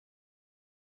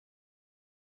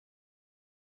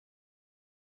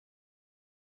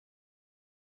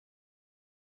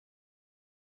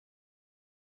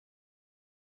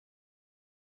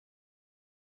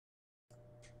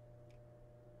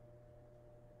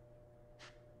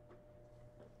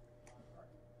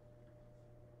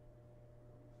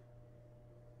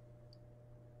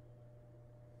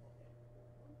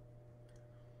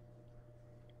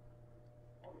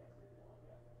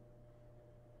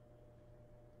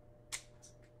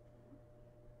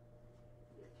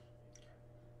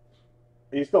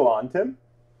Are you still on, Tim?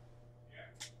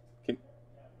 Can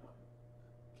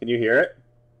you hear it?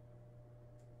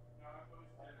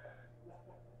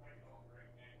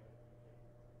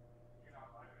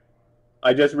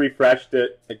 I just refreshed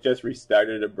it. It just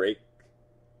restarted a break.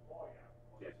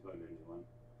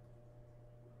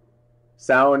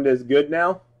 Sound is good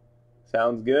now?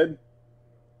 Sounds good?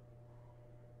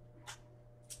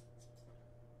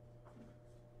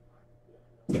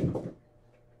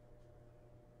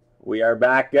 We are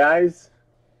back, guys.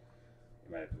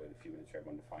 You might have to wait a few minutes for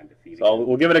everyone to find the feed. So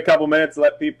we'll give it a couple minutes,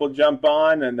 let people jump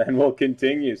on, and then we'll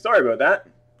continue. Sorry about that.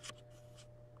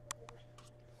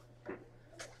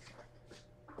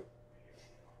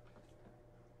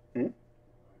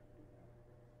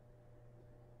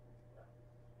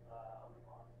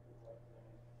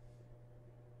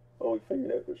 Well, we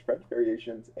figured out there's French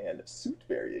variations and suit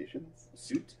variations.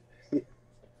 Suit?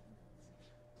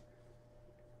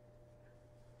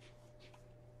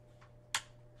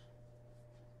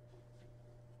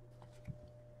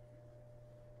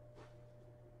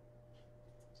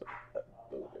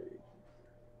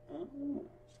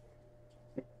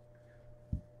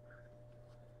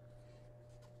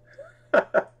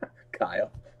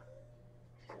 Kyle.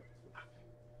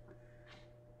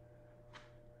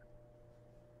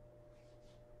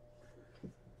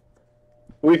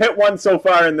 We've hit one so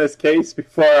far in this case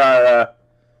before our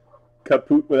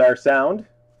kaput with our sound.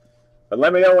 But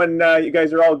let me know when you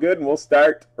guys are all good and we'll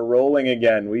start rolling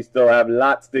again. We still have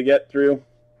lots to get through.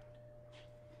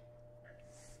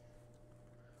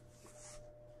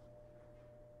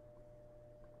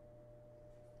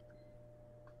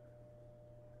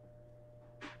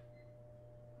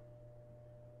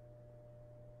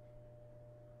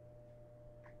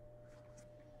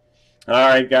 All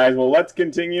right, guys. Well, let's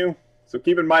continue. So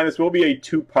keep in mind, this will be a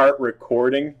two-part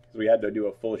recording because we had to do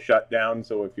a full shutdown.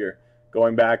 So if you're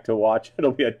going back to watch,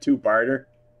 it'll be a two-parter.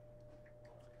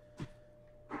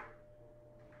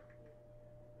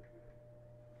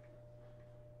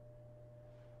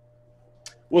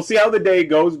 We'll see how the day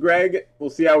goes, Greg. We'll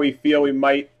see how we feel. We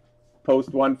might post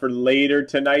one for later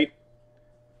tonight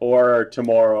or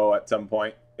tomorrow at some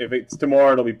point. If it's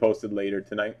tomorrow, it'll be posted later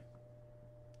tonight.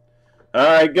 All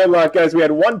right, good luck, guys. We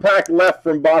had one pack left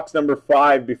from box number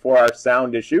 5 before our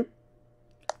sound issue.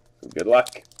 So good luck.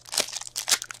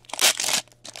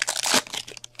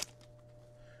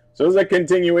 So this is a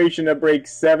continuation of break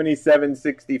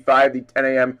 7765, the 10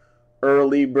 a.m.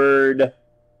 early bird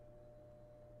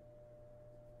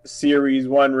Series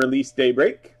 1 release day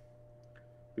break.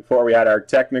 Before we had our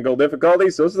technical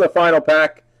difficulties. So this is the final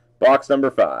pack, box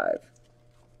number 5.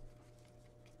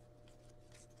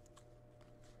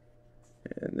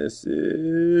 And this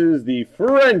is the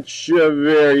French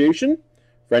variation.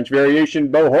 French variation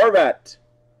Bo Horvat.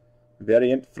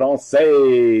 Variant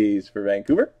Française for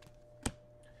Vancouver.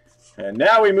 And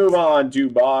now we move on to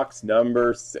box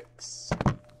number 6.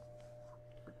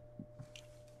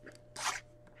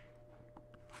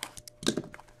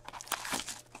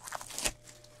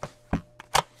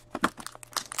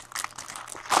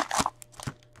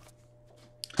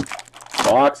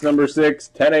 Box number 6,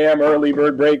 10 a.m. early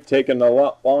bird break, taking a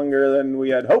lot longer than we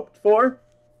had hoped for.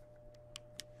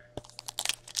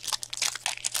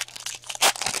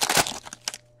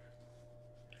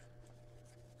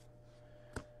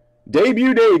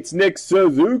 Debut dates, Nick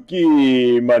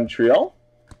Suzuki, Montreal.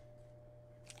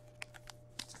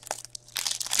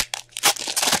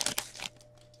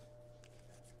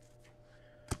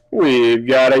 We've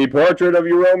got a portrait of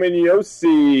Roman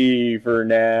Josi for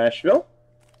Nashville.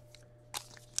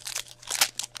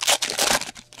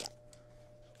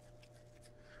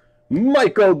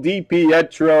 Michael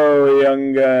DiPietro,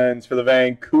 Young Guns for the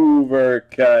Vancouver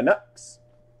Canucks.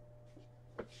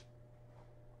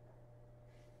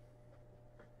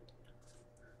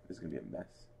 This is going to be a mess.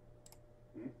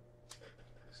 This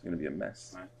is going to be a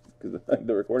mess because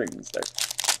the recording didn't start.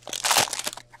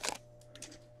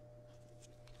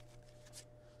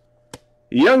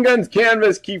 Young Guns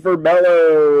canvas, Kiefer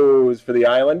Bellows for the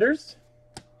Islanders.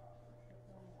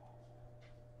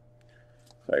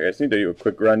 Sorry, I just need to do a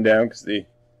quick rundown because the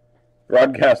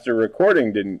broadcaster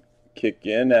recording didn't kick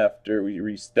in after we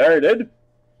restarted.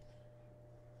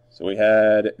 So we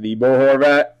had the Bo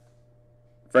Horvat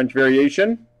French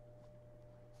variation.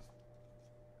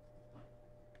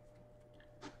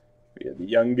 We had the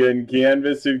Young Gun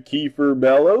canvas of Kiefer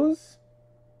Bellows.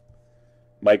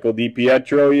 Michael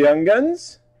DiPietro Young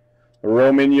Guns.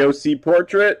 Roman Josi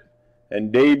portrait.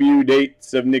 And debut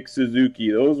dates of Nick Suzuki.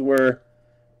 Those were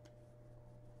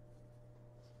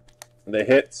the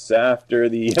hits after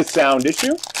the sound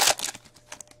issue.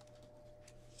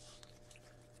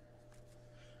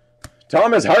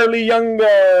 Thomas Harley Young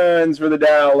Guns for the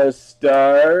Dallas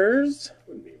Stars.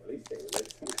 Wouldn't be released day, would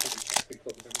it?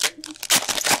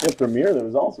 Yeah, Premier, there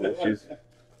was also issues.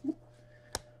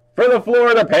 For the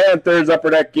Florida Panthers, Upper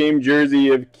Deck game jersey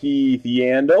of Keith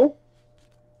Yandel.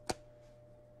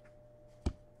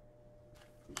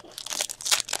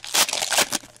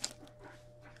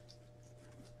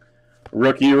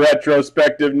 Rookie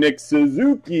retrospective Nick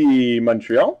Suzuki,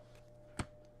 Montreal.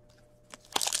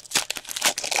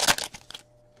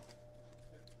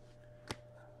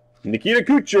 Nikita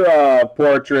Kucherov,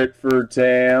 portrait for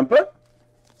Tampa.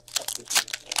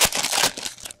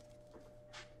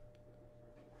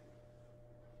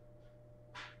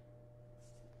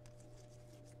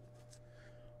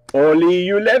 Oli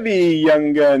Ulevi,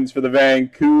 Young Guns for the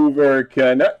Vancouver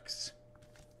Canucks.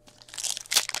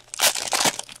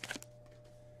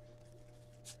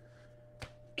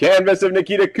 Canvas of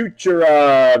Nikita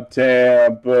Kucherov,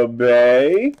 Tampa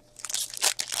Bay.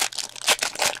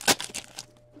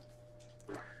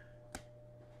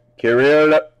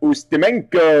 Kirill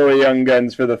Ustimenko, Young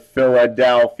Guns for the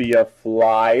Philadelphia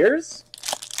Flyers.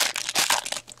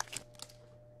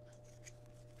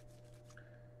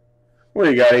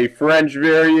 We got a French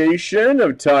variation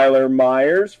of Tyler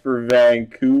Myers for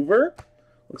Vancouver.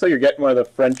 Looks like you're getting one of the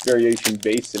French variation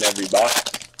base in every box.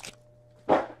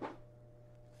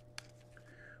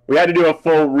 We had to do a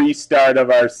full restart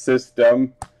of our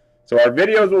system. So our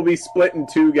videos will be split in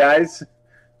two, guys.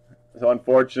 So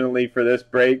unfortunately for this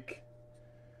break.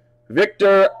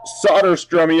 Victor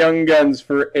Soderstrom, Young Guns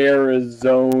for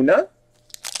Arizona.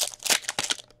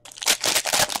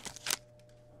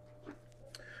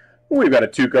 We've got a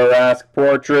Tuukka Rask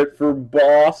portrait for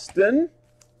Boston.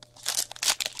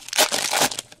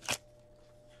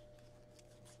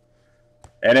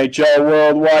 NHL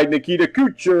Worldwide Nikita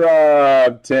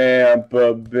Kucherov,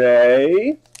 Tampa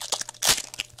Bay.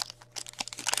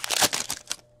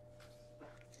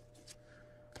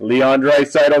 Leon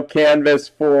Draisaitl canvas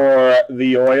for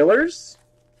the Oilers.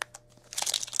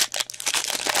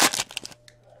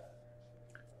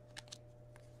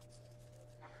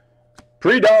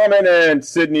 Predominant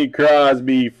Sidney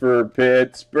Crosby for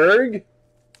Pittsburgh.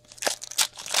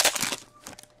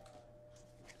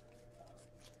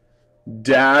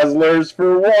 Dazzlers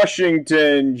for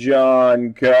Washington,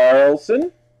 John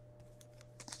Carlson.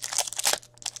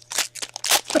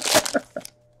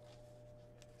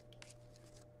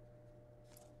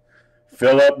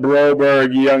 Philip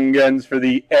Broberg, Young Guns for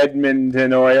the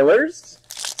Edmonton Oilers.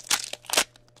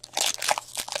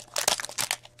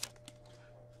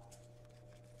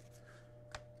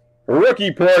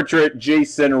 Rookie portrait,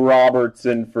 Jason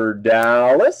Robertson for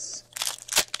Dallas.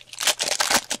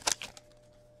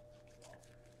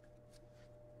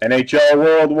 NHL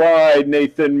Worldwide,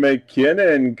 Nathan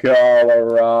McKinnon,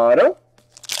 Colorado.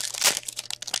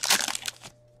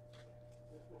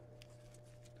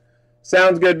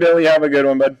 Sounds good, Billy. Have a good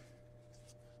one, bud.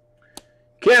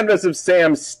 Canvas of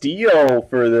Sam Steele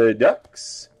for the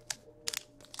Ducks.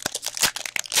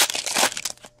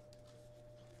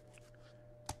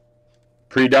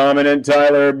 Predominant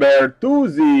Tyler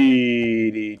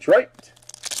Bertuzzi, Detroit.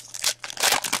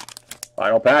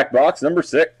 Final pack, box number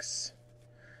 6.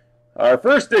 Our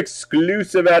first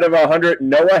exclusive out of 100,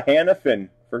 Noah Hannafin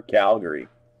for Calgary.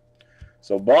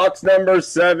 So box number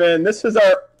 7. This is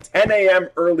our 10 a.m.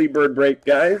 early bird break,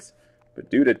 guys. But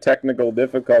due to technical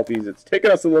difficulties, it's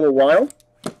taken us a little while.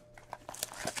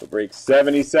 So break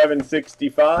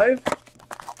 7765.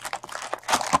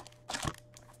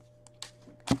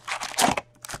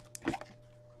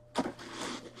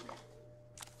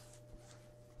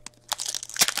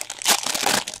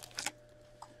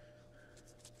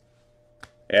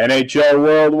 NHL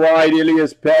Worldwide,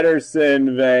 Elias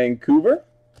Pettersson, Vancouver.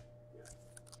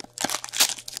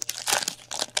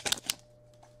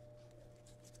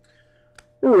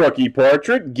 Rookie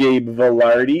portrait, Gabe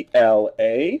Vilardi,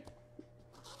 LA.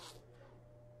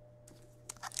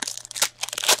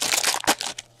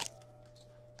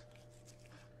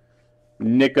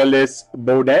 Nicolas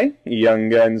Baudin, Young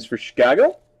Guns for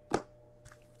Chicago.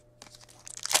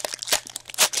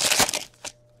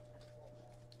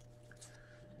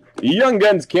 Young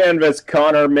Guns canvas,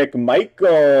 Connor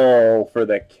McMichael for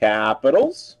the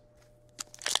Capitals.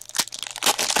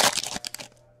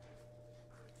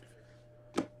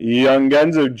 Young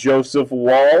Guns of Joseph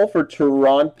Wall for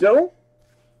Toronto.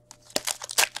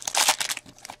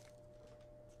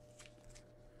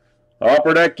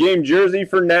 Upper Deck game jersey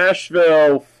for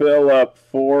Nashville, Philip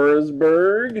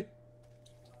Forsberg.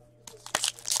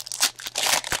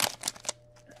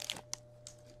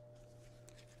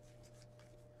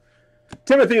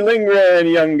 Timothy Lindgren,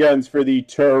 Young Guns for the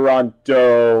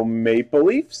Toronto Maple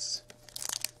Leafs.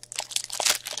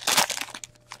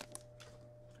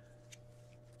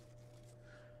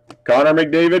 Connor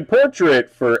McDavid Portrait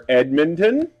for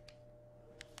Edmonton.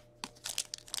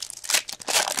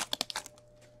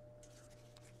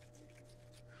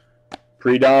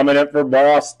 Predominant for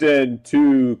Boston,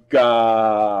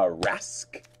 Tuukka Rask.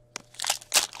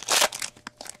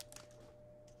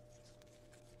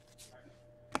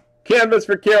 Canvas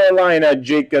for Carolina,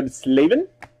 Jacob Slavin.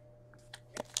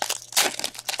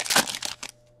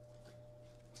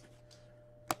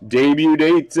 Debut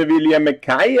dates of Ilya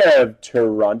Mikheyev,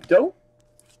 Toronto.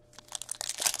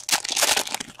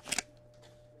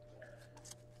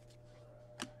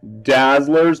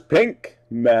 Dazzlers Pink,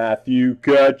 Matthew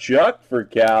Tkachuk for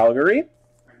Calgary.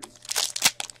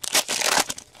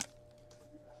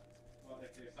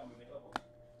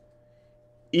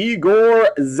 Igor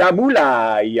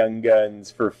Zamula, Young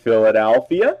Guns for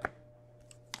Philadelphia.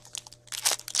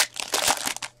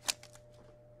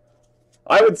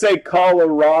 I would say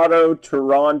Colorado,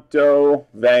 Toronto,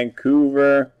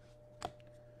 Vancouver.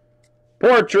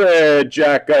 Portrait,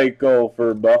 Jack Eichel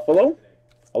for Buffalo.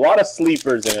 A lot of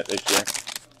sleepers in it this year.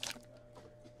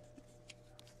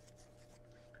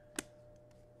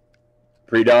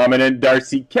 Predominant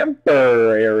Darcy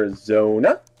Kemper,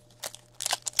 Arizona.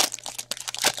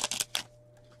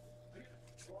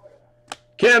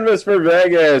 Canvas for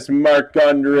Vegas,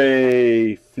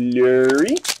 Marc-Andre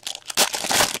Fleury.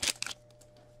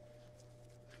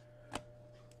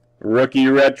 Rookie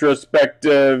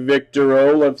retrospective, Victor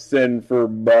Olofsson for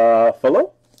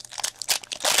Buffalo.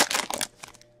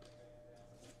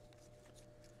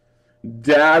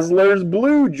 Dazzlers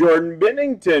Blue, Jordan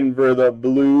Binnington for the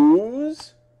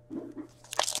Blues.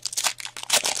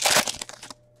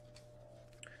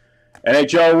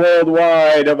 NHL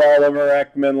Worldwide of Oliver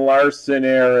Ekman-Larsson,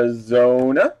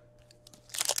 Arizona.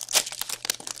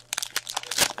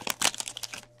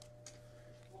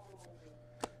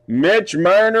 Mitch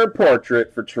Marner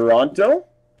Portrait for Toronto.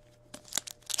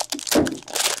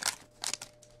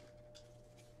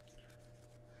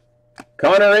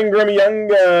 Connor Ingram Young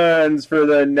Guns for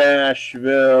the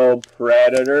Nashville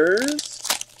Predators.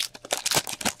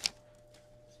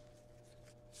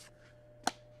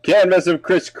 Canvas of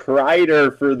Chris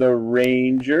Kreider for the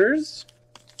Rangers.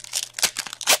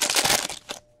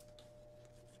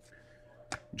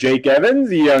 Jake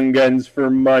Evans, Young Guns for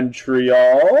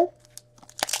Montreal.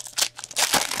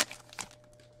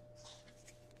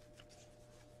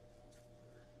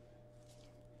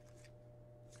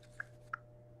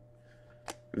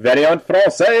 Variant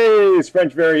Française,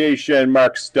 French variation,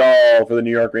 Mark Stahl for the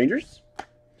New York Rangers.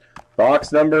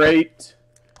 Box number 8.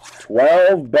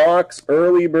 12-box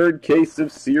early bird case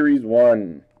of Series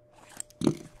 1.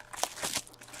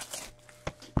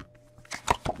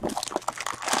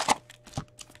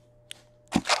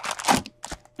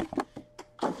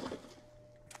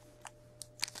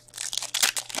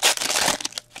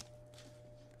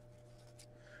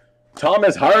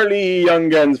 Thomas Harley, Young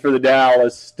Guns for the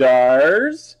Dallas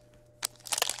Stars.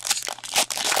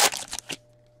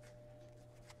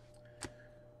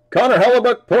 Connor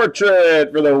Hellebuck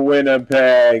Portrait for the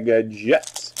Winnipeg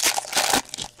Jets.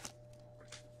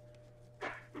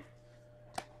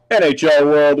 NHL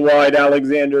Worldwide,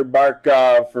 Alexander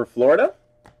Barkov for Florida.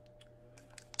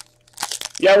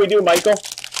 Yeah, we do, Michael.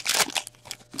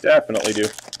 Definitely do.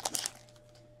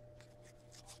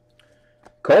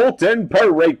 Colton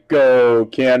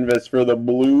Parayko, canvas for the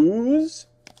Blues.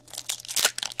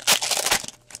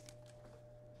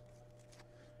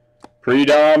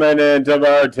 Predominant of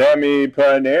Artemi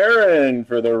Panarin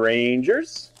for the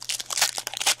Rangers.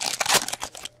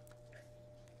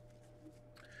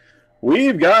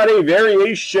 We've got a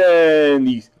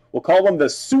variation. We'll call them the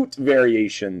suit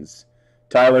variations.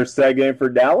 Tyler Seguin for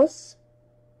Dallas.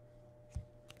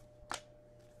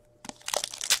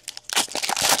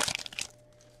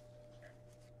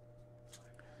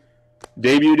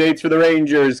 Debut dates for the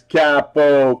Rangers,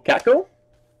 Capo Caco.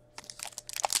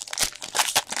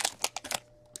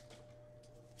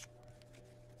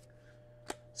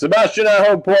 Sebastian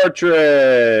Aho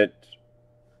Portrait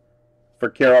for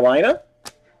Carolina.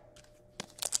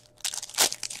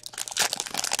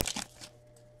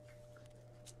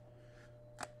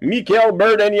 Mikael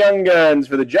Burden Young Guns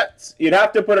for the Jets. You'd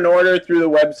have to put an order through the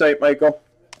website, Michael.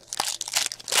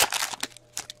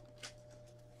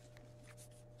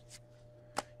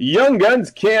 Young Guns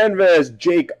canvas,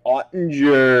 Jake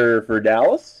Ottinger for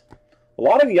Dallas. A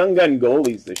lot of Young Gun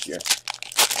goalies this year.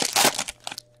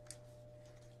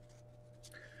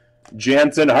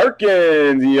 Jansen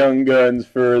Harkins, Young Guns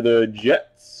for the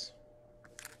Jets.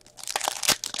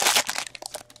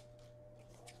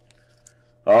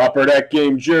 Upper Deck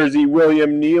Game jersey,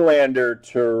 William Nylander,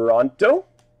 Toronto.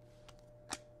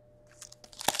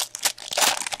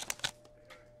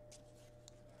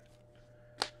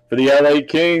 For the LA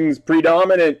Kings,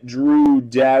 predominant, Drew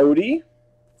Doughty.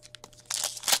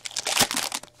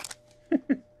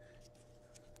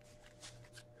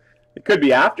 It could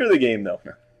be after the game, though.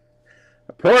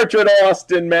 A portrait,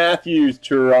 Austin Matthews,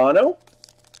 Toronto.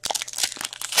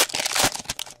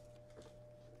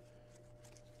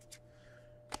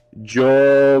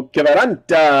 Joe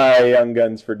Kivaranta, Young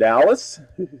Guns for Dallas.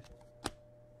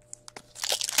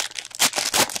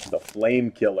 The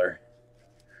Flame Killer.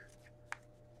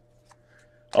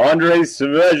 Andrei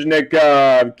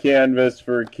Svechnikov, canvas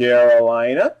for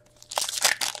Carolina.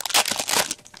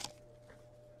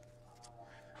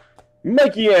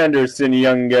 Mikey Anderson,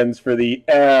 Young Guns for the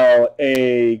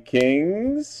LA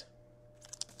Kings.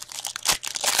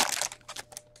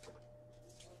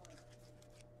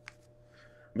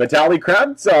 Vitaly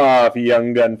Kravtsov,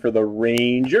 Young Gun for the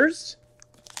Rangers.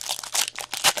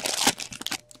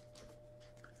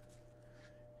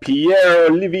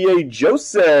 Pierre-Olivier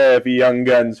Joseph, Young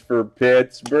Guns for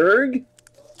Pittsburgh.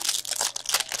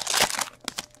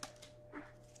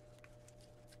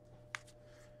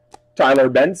 Tyler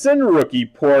Benson, rookie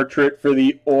portrait for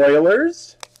the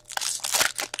Oilers.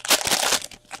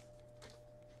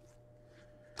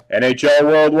 NHL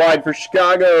Worldwide for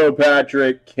Chicago,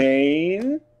 Patrick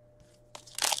Kane.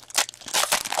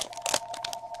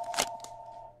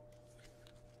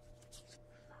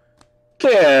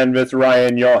 Canvas,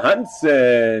 Ryan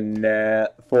Johansson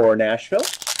for Nashville.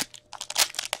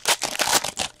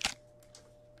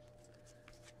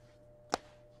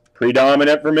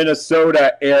 Predominant for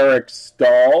Minnesota, Eric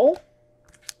Stahl.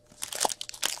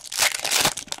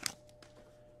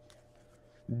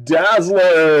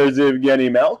 Dazzlers,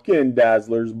 Evgeny Malkin.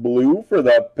 Dazzlers blue for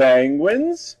the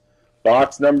Penguins.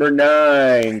 Box number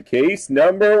 9. Case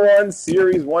number 1,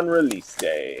 Series 1 release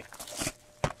day.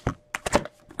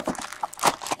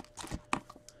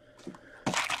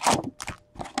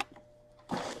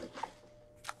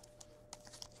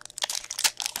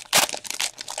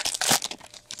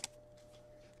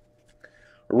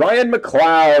 Ryan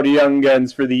McLeod, Young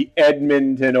Guns for the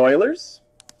Edmonton Oilers.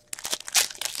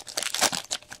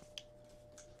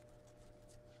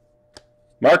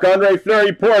 Marc-Andre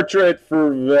Fleury portrait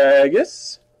for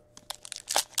Vegas.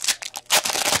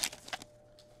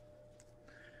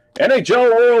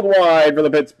 NHL Worldwide for the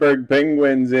Pittsburgh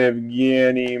Penguins,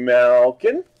 Evgeny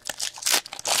Malkin.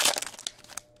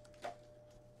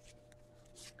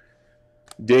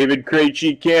 David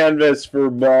Krejci canvas for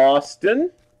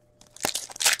Boston.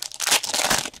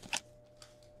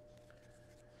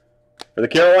 For the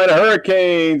Carolina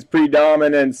Hurricanes,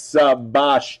 predominant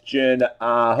Sebastian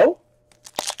Aho.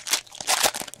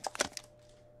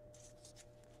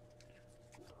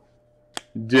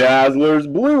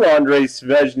 Dazzlers blue, Andrei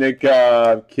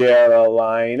Svechnikov,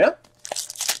 Carolina.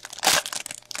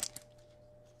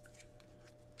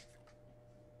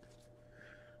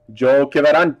 Joel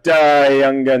Kivaranta,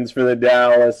 Young Guns for the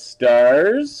Dallas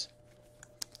Stars.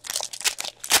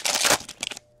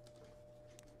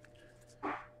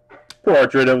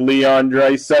 Portrait of Leon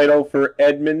Draisaitl for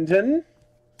Edmonton.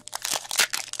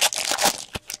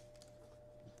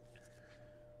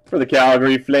 For the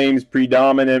Calgary Flames,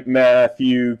 predominant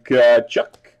Matthew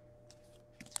Tkachuk.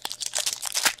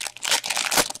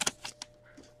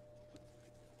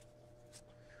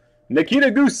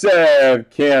 Nikita Gusev,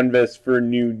 canvas for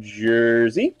New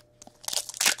Jersey.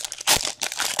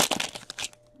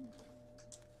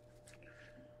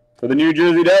 For the New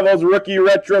Jersey Devils, rookie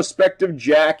retrospective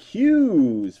Jack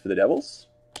Hughes for the Devils.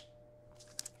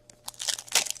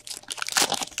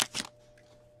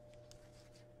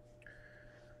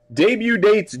 Debut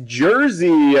dates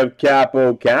jersey of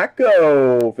Capo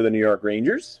Caco for the New York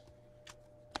Rangers.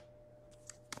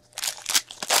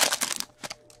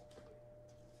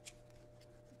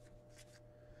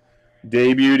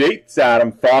 Debut dates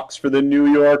Adam Fox for the New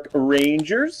York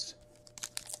Rangers.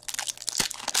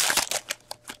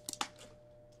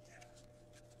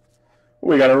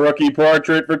 We got a rookie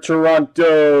portrait for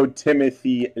Toronto,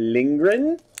 Timothy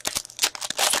Lindgren.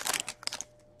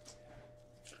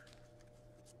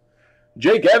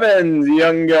 Jake Evans,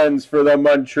 Young Guns for the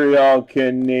Montreal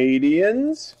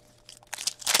Canadiens.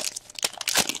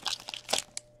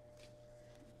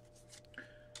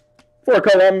 For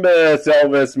Columbus,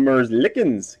 Elvis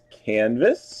Merzlikins,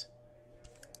 canvas.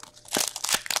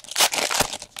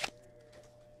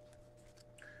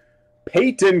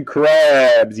 Peyton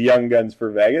Krebs, Young Guns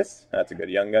for Vegas. That's a good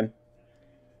Young Gun.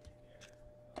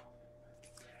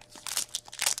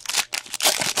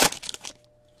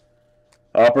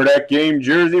 Upper Deck game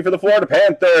jersey for the Florida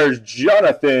Panthers,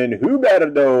 Jonathan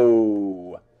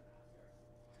Huberdeau.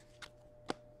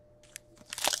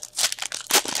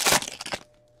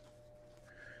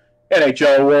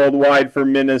 NHL Worldwide for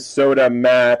Minnesota,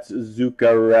 Matt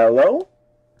Zuccarello.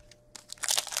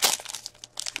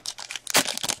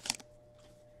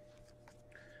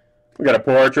 We got a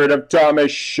portrait of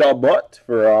Thomas Chabot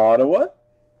for Ottawa.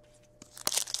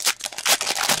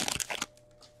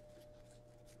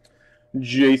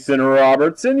 Jason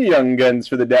Robertson, Young Guns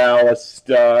for the Dallas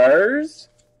Stars.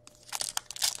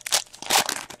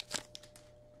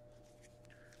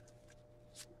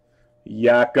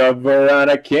 Jakub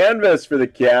Vrana canvas for the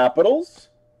Capitals.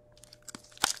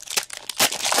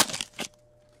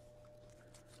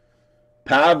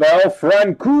 Pavel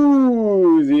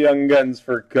Francouz, Young Guns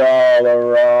for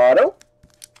Colorado.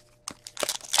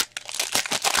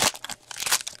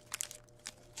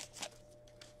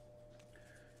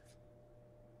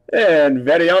 And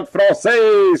Variant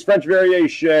Française, French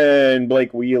variation,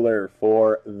 Blake Wheeler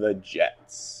for the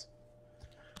Jets.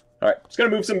 All right, just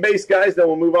going to move some base, guys. Then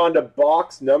we'll move on to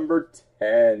box number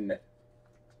 10.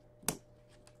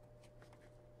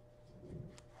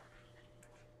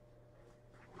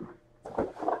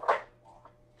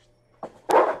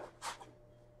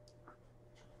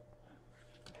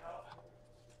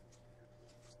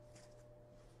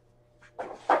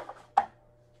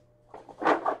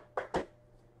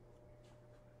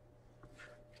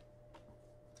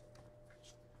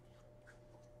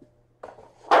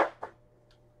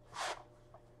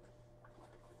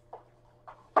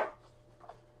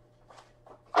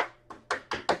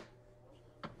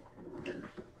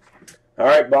 All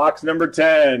right, box number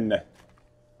 10.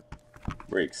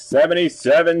 Break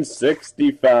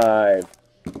 77.65.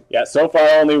 Yeah, so far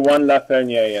only one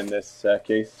Lafreniere in this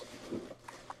case.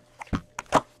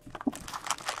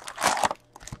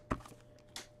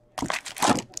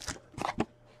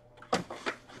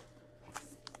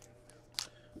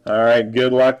 All right,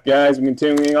 good luck, guys. I'm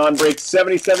continuing on break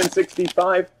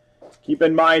 77.65. Keep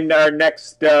in mind our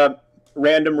next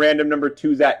random number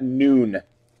 2 is at noon.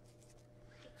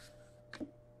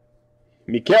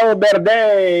 Mikel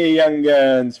Berde, Young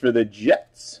Guns for the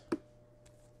Jets.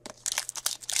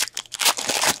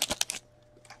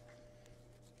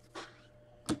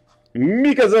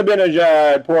 Mika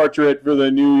Zibanejad, portrait for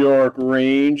the New York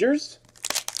Rangers.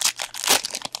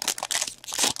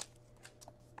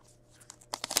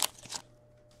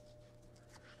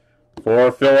 For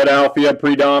Philadelphia,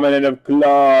 predominant of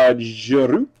Claude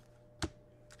Giroux.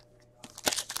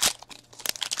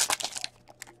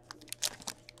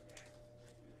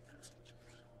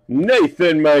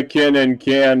 Nathan McKinnon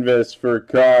canvas for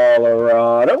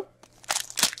Colorado.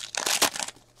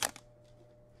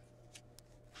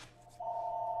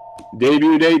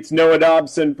 Debut dates Noah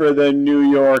Dobson for the New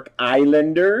York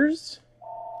Islanders.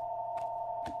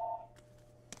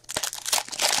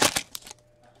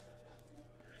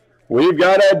 We've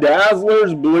got a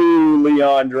Dazzlers blue,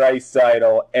 Leon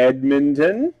Draisaitl,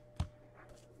 Edmonton.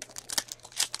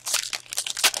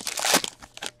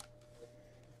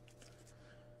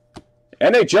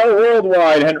 NHL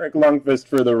Worldwide, Henrik Lundqvist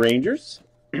for the Rangers.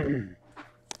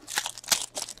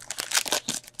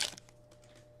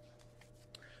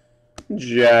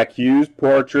 Jack Hughes,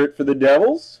 portrait for the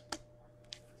Devils.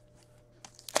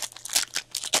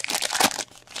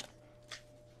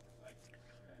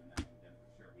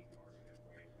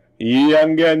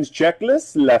 Young Guns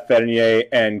checklist, Lafreniere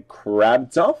and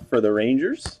Kravtsov for the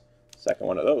Rangers. Second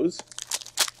one of those.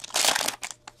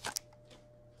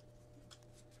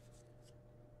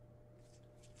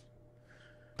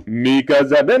 Mika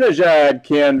Zibanejad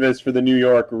canvas for the New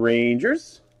York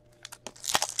Rangers.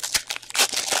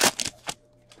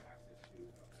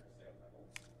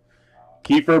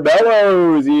 Kiefer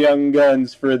Bellows, Young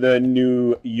Guns for the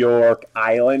New York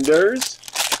Islanders.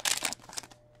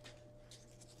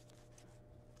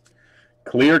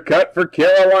 Clear cut for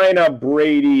Carolina,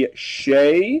 Brady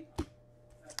Shea.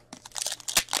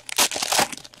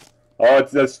 Oh,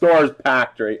 the store is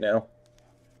packed right now.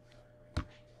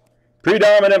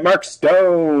 Predominant Mark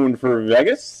Stone for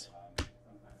Vegas.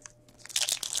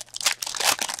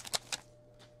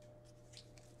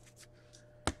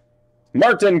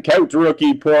 Martin Kaut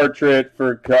rookie portrait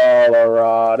for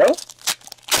Colorado.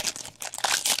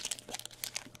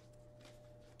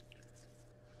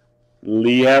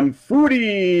 Liam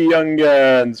Foudy, Young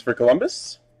Guns for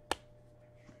Columbus.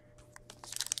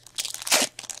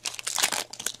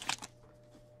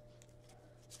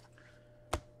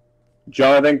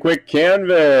 Jonathan Quick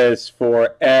canvas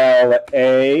for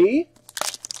LA.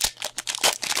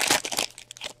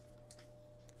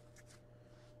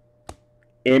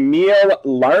 Emil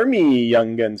Larmy,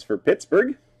 Young Guns for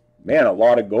Pittsburgh. Man, a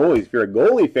lot of goalies if you're a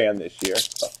goalie fan this year.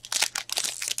 So.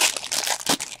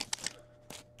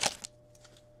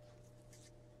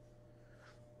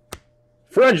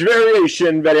 French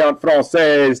variation, variant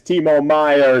française, Timo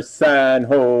Meier, San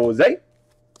Jose.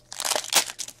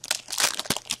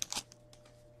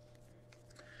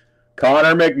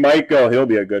 Connor McMichael, he'll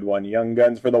be a good one. Young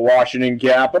Guns for the Washington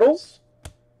Capitals.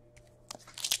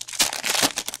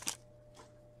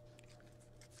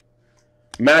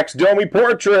 Max Domi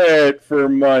portrait for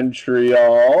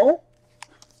Montreal.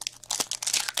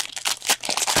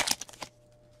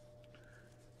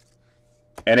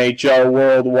 NHL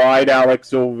Worldwide,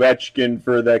 Alex Ovechkin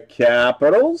for the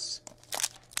Capitals.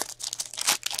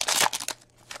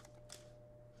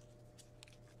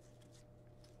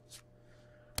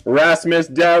 Rasmus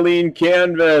Dahlin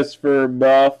canvas for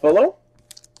Buffalo.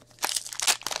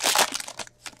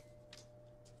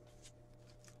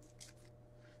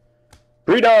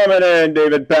 Predominant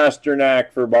David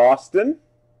Pastrnak for Boston.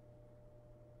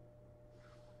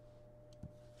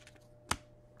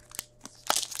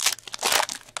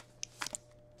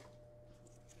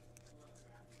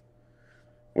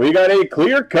 We got a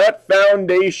clear-cut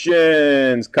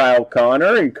foundations, Kyle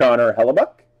Connor and Connor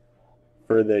Hellebuck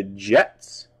for the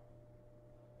Jets.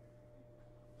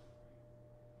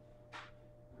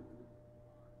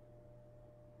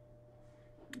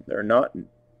 They're not,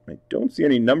 I don't see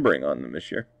any numbering on them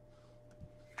this year.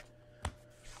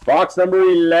 Box number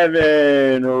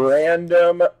 11,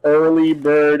 random early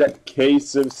bird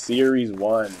case of Series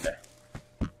 1.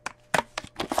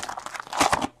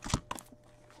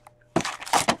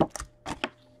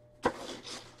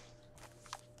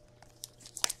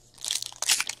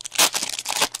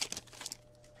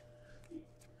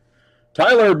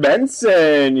 Tyler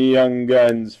Benson, Young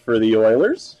Guns for the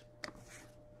Oilers.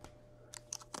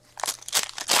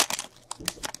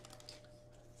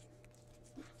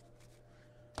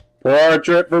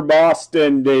 Portrait for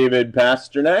Boston, David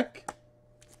Pastrnak.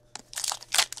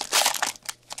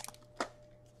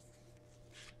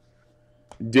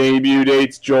 Debut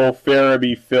dates, Joel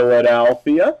Farabee,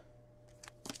 Philadelphia.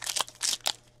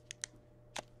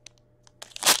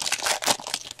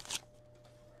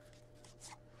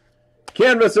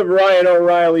 Canvas of Ryan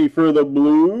O'Reilly for the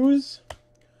Blues.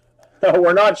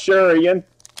 We're not sure, Ian.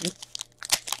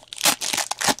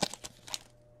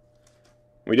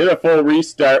 We did a full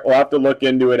restart. We'll have to look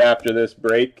into it after this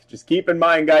break. Just keep in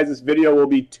mind, guys, this video will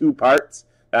be 2 parts.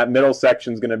 That middle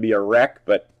section is going to be a wreck,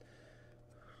 but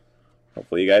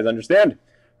hopefully you guys understand.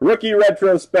 Rookie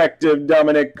retrospective,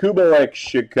 Dominic Kubalik,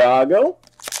 Chicago.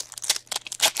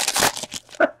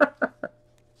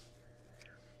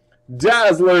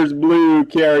 Dazzlers blue,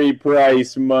 Carey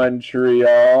Price,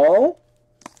 Montreal.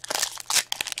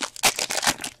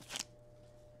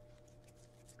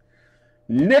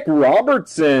 Nick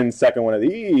Robertson, second one of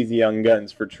these, Young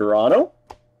Guns for Toronto.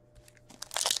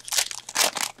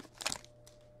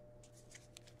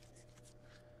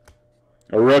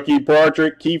 A rookie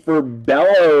portrait, Kiefer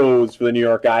Bellows for the New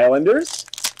York Islanders.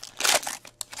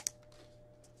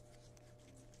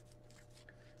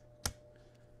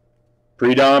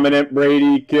 Predominant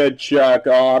Brady Tkachuk,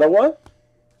 Ottawa.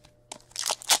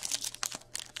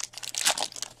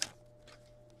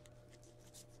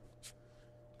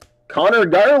 Connor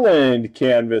Garland,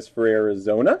 canvas for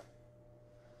Arizona.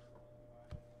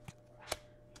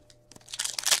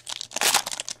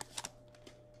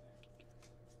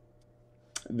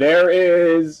 There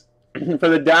is, for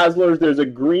the Dazzlers, there's a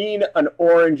green, an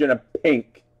orange, and a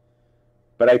pink.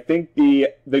 But I think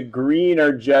the green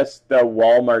are just the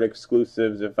Walmart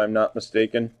exclusives, if I'm not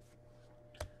mistaken.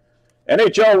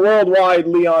 NHL Worldwide,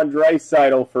 Leon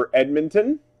Draisaitl for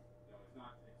Edmonton.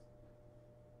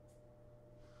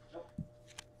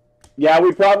 Yeah,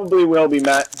 we probably will be,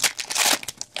 Matt.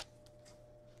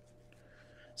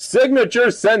 Signature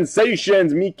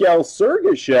Sensations, Mikhail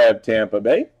Sergachev, Tampa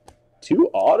Bay. 2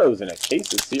 autos in a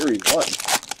case of Series 1.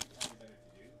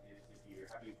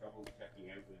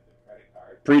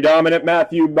 Predominant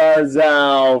Matthew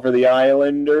Barzal for the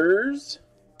Islanders.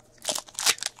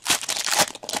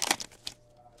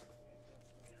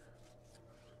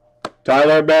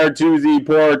 Tyler Bertuzzi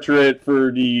portrait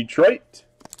for Detroit.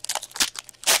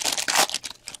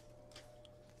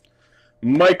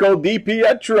 Michael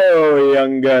DiPietro,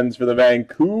 Young Guns for the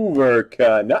Vancouver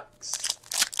Canucks.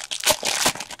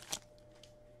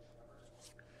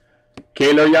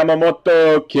 Keiler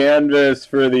Yamamoto, canvas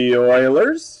for the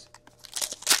Oilers.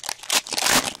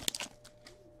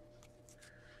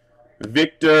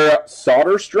 Victor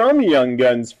Soderstrom, Young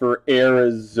Guns for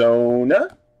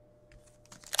Arizona.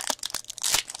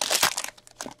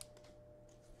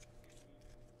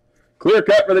 Clear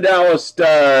cut for the Dallas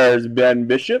Stars, Ben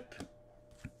Bishop.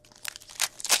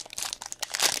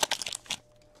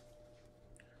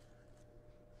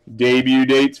 Debut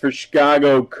dates for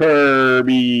Chicago,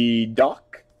 Kirby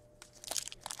Doc.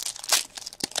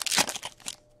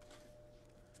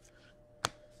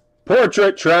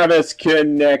 Portrait, Travis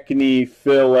Konechny,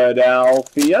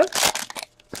 Philadelphia.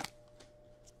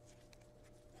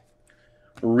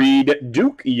 Reed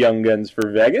Duke, Young Guns for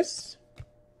Vegas.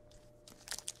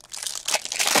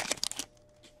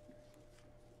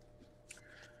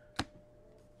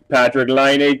 Patrick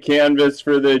Laine, canvas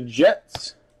for the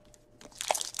Jets.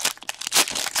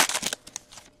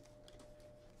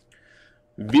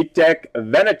 Vitek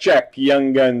Vanacek,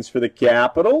 Young Guns for the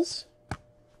Capitals.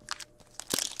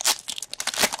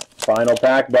 Final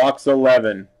pack, box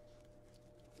 11.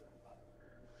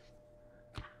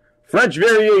 French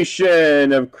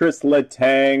variation of Chris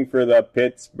Letang for the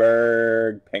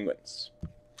Pittsburgh Penguins.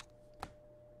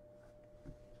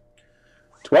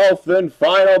 12th and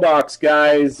final box,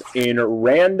 guys, in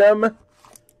random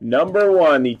number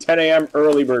 1, the 10 a.m.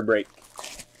 early bird break.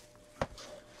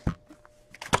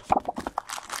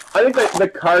 I think that the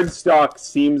card stock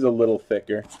seems a little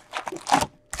thicker.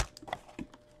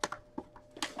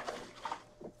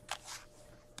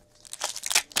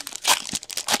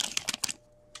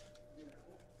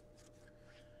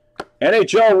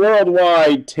 NHL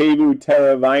Worldwide, Teuvo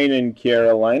Teravainen,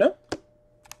 Carolina.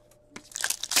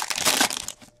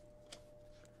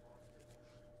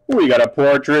 We got a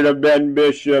portrait of Ben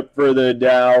Bishop for the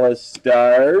Dallas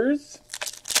Stars.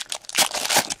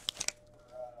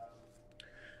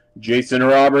 Jason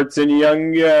Robertson,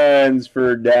 Young Guns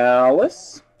for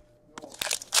Dallas.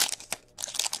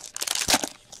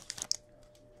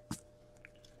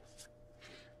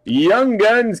 Young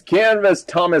Guns canvas,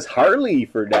 Thomas Harley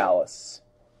for Dallas.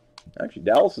 Actually,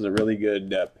 Dallas is a really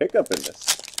good pickup in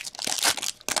this.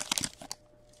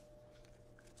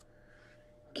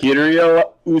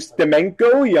 Kirill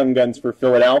Ustemenko, Young Guns for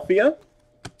Philadelphia.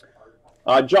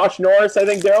 Josh Norris, I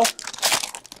think, Daryl.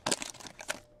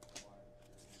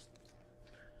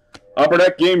 Upper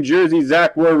Deck game jersey,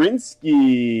 Zach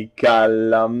Werenski,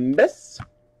 Columbus.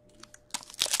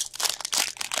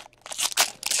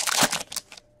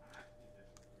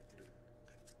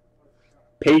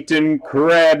 Peyton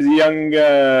Krebs, Young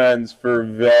Guns for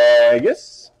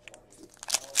Vegas.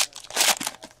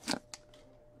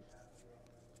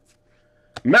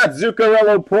 Matt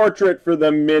Zuccarello portrait for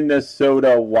the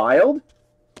Minnesota Wild.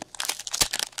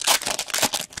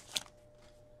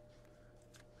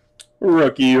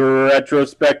 Rookie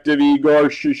retrospective Igor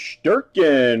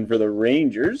Shesterkin for the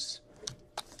Rangers.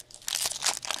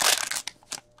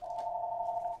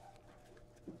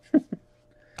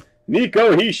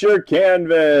 Nico Hischier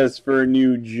canvas for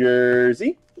New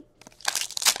Jersey.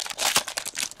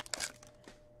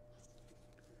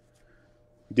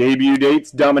 Debut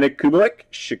dates Dominic Kubalik,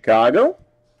 Chicago.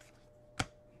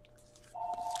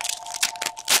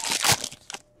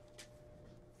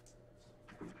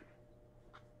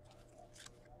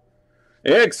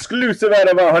 Exclusive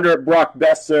out of 100, Brock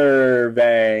Besser,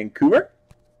 Vancouver.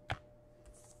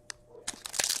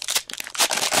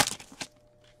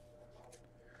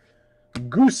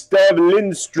 Gustav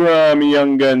Lindstrom,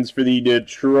 Young Guns for the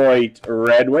Detroit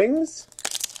Red Wings.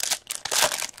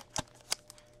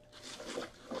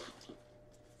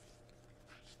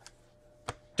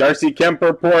 Darcy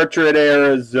Kemper portrait,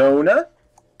 Arizona.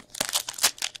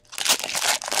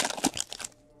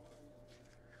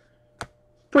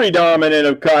 Predominant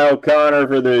of Kyle Connor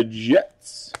for the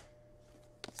Jets.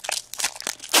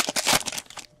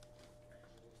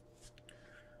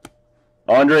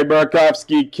 Andre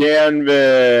Burakovsky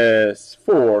canvas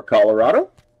for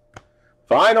Colorado.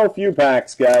 Final few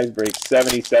packs, guys. Break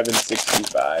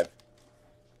 77.65.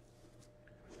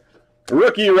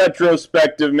 Rookie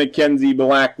retrospective Mackenzie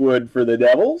Blackwood for the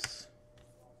Devils.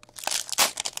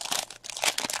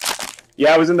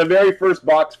 Yeah, I was in the very first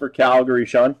box for Calgary,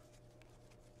 Sean.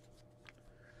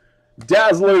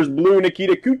 Dazzlers blue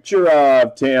Nikita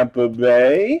Kucherov, Tampa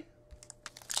Bay.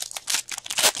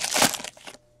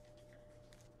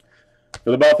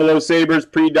 For the Buffalo Sabres,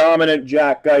 predominant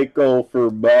Jack Eichel for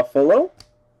Buffalo.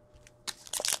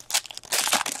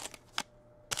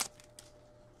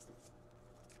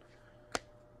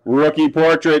 Rookie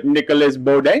portrait Nicolas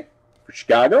Baudin for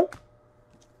Chicago.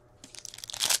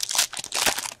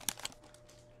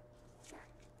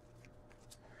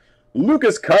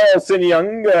 Lucas Carlson,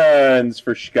 Young Guns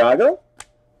for Chicago.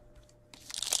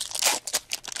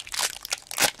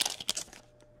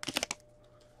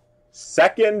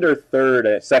 Second or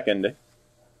third? Second.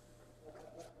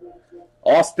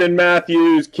 Austin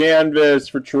Matthews, canvas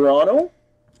for Toronto.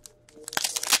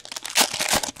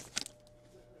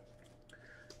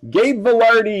 Gabe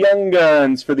Vilardi Young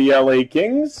Guns for the LA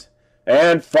Kings.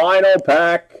 And final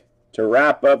pack to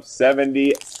wrap up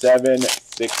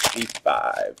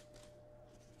 77-65.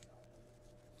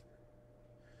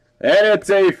 And it's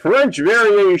a French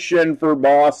variation for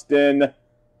Boston,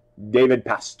 David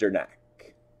Pasternak.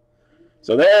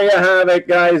 So there you have it,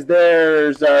 guys.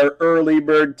 There's our early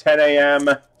bird 10 a.m.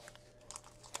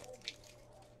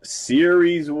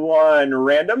 Series 1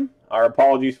 random. Our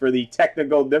apologies for the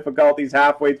technical difficulties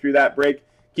halfway through that break.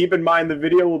 Keep in mind the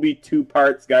video will be 2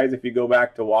 parts, guys, if you go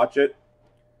back to watch it.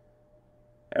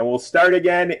 And we'll start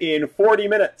again in 40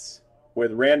 minutes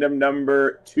with random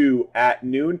number 2 at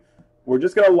noon. We're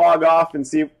just going to log off and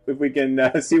see if we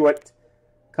can see what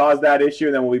caused that issue,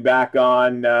 and then we'll be back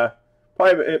on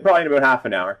probably in about half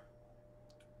an hour.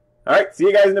 All right, see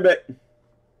you guys in a bit.